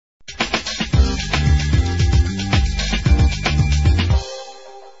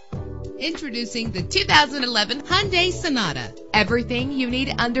Introducing the 2011 Hyundai Sonata. Everything you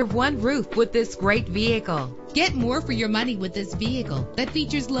need under one roof with this great vehicle. Get more for your money with this vehicle that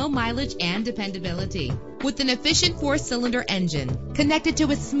features low mileage and dependability. With an efficient 4-cylinder engine connected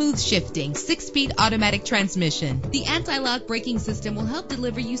to a smooth shifting 6-speed automatic transmission, the anti-lock braking system will help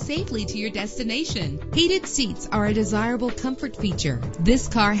deliver you safely to your destination. Heated seats are a desirable comfort feature. This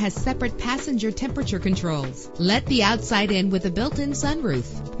car has separate passenger temperature controls. Let the outside in with a built-in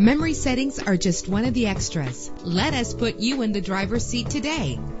sunroof. Memory settings are just one of the extras. Let us put you in the driver's seat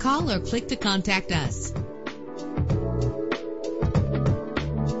today. Call or click to contact us.